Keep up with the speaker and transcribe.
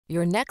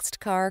Your next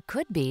car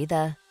could be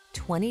the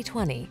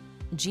 2020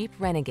 Jeep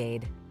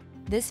Renegade.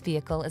 This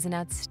vehicle is an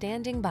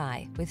outstanding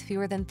buy with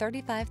fewer than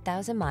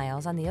 35,000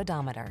 miles on the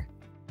odometer.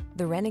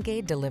 The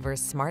Renegade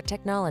delivers smart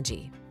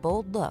technology,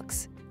 bold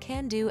looks,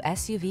 can-do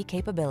SUV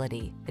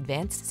capability,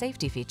 advanced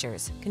safety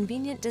features,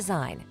 convenient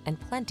design, and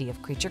plenty of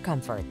creature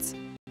comforts.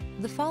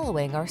 The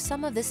following are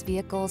some of this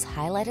vehicle's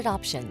highlighted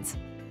options: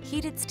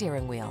 heated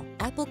steering wheel,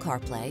 Apple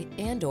CarPlay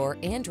and/or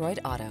Android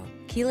Auto,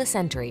 keyless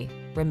entry,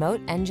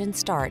 remote engine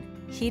start,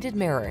 heated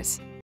mirrors,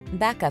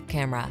 backup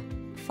camera,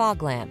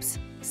 fog lamps,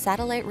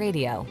 satellite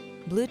radio,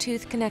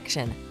 Bluetooth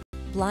connection,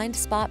 blind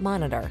spot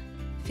monitor.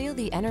 Feel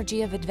the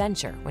energy of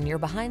adventure when you're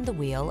behind the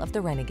wheel of the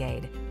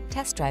Renegade.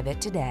 Test drive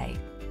it today.